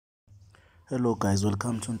Hello guys,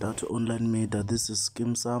 welcome to Ntatu Online Media. This is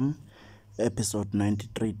Skeem Saam, episode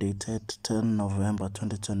 93, dated 10 November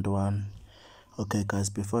 2021. Okay guys,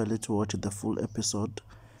 before I let you watch the full episode,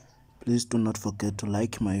 please do not forget to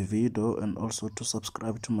like my video and also to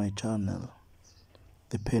subscribe to my channel.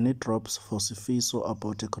 The penny drops for Sifiso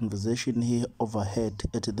about a conversation he overheard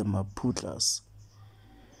at the Maputlas.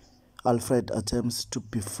 Alfred attempts to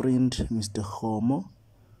befriend Mr. Homo,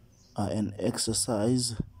 an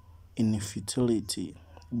exercise in futility.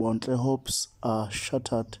 Bontle hopes are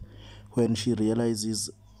shattered when she realizes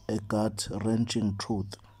a gut-wrenching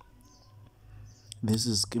truth. This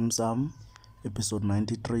is Skeem Saam, episode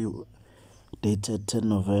 93, dated 10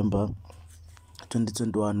 November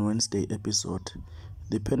 2021, Wednesday episode.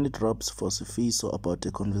 The penny drops for Sifiso about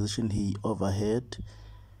a conversation he overheard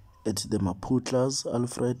at the Maputlas.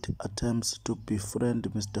 Alfred attempts to befriend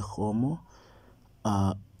Mr. Homo,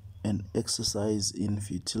 an exercise in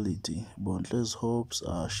futility. Bontle's hopes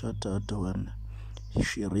are shattered when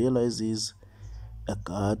she realizes a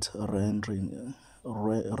gut-wrenching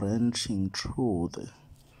truth.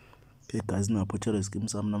 Okay guys, ngaphuthela Skeem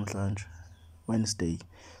Saam namhlanje, Wednesday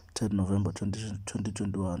 10 November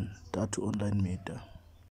 2021, Ntatu Online Media.